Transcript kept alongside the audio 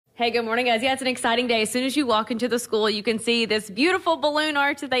Hey, good morning, guys. Yeah, it's an exciting day. As soon as you walk into the school, you can see this beautiful balloon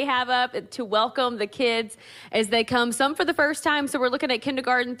arch that they have up to welcome the kids as they come, some for the first time. So we're looking at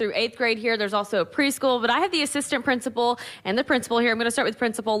kindergarten through 8th grade here. There's also a preschool, but I have the assistant principal and the principal here. I'm going to start with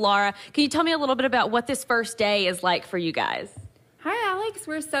Principal Laura. Can you tell me a little bit about what this first day is like for you guys? Hi, Alex.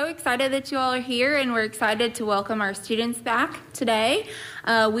 We're so excited that you all are here, and we're excited to welcome our students back today.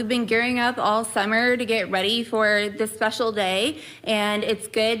 We've been gearing up all summer to get ready for this special day, and it's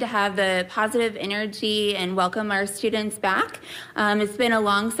good to have the positive energy and welcome our students back. It's been a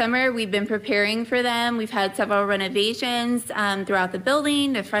long summer. We've been preparing for them. We've had several renovations throughout the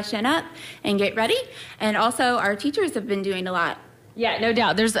building to freshen up and get ready, and also our teachers have been doing a lot. Yeah, no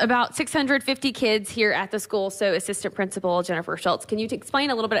doubt. There's about 650 kids here at the school. So Assistant Principal Jennifer Schultz, can you explain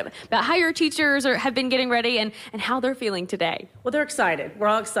a little bit about how your teachers have been getting ready and how they're feeling today? Well, they're excited. We're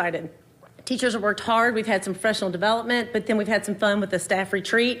all excited. Teachers have worked hard. We've had some professional development, but then we've had some fun with the staff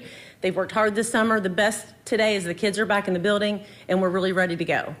retreat. They've worked hard this summer. The best today is the kids are back in the building, and we're really ready to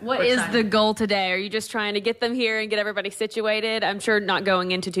go. What is the goal today? Are you just trying to get them here and get everybody situated? I'm sure not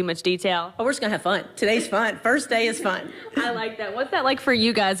going into too much detail. Oh, we're just going to have fun. Today's fun. First day is fun. I like that. What's that like for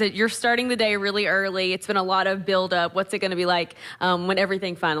you guys? You're starting the day really early. It's been a lot of build-up. What's it going to be like when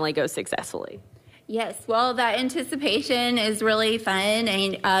everything finally goes successfully? Yes, well, that anticipation is really fun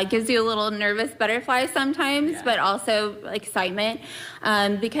and gives you a little nervous butterfly sometimes, but also excitement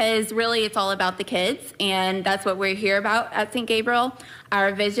because really it's all about the kids, and that's what we're here about at St. Gabriel.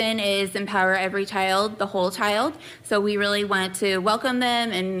 Our vision is empower every child, the whole child, so we really want to welcome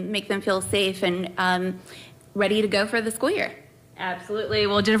them and make them feel safe and ready to go for the school year. Absolutely.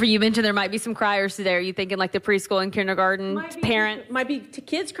 Well, Jennifer, you mentioned there might be some criers today. Are you thinking like the preschool and kindergarten parent? Might be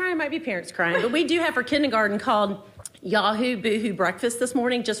kids crying, might be parents crying. But we do have for kindergarten called Yahoo Boohoo breakfast this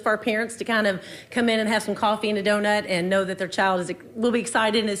morning, just for our parents to kind of come in and have some coffee and a donut and know that their child will be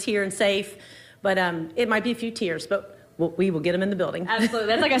excited and is here and safe. But it might be a few tears, but we will get them in the building. Absolutely.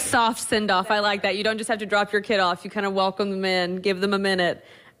 That's like a soft send-off. I like that. You don't just have to drop your kid off. You kind of welcome them in, give them a minute,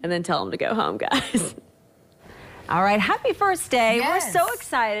 and then tell them to go home, guys. All right, happy first day. Yes. We're so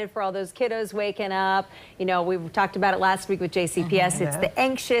excited for all those kiddos waking up. You know, we talked about it last week with JCPS. It's the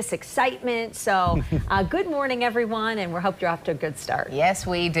anxious excitement. So good morning, everyone, and we hope you're off to a good start. Yes,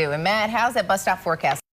 we do. And Matt, how's that bus stop forecast?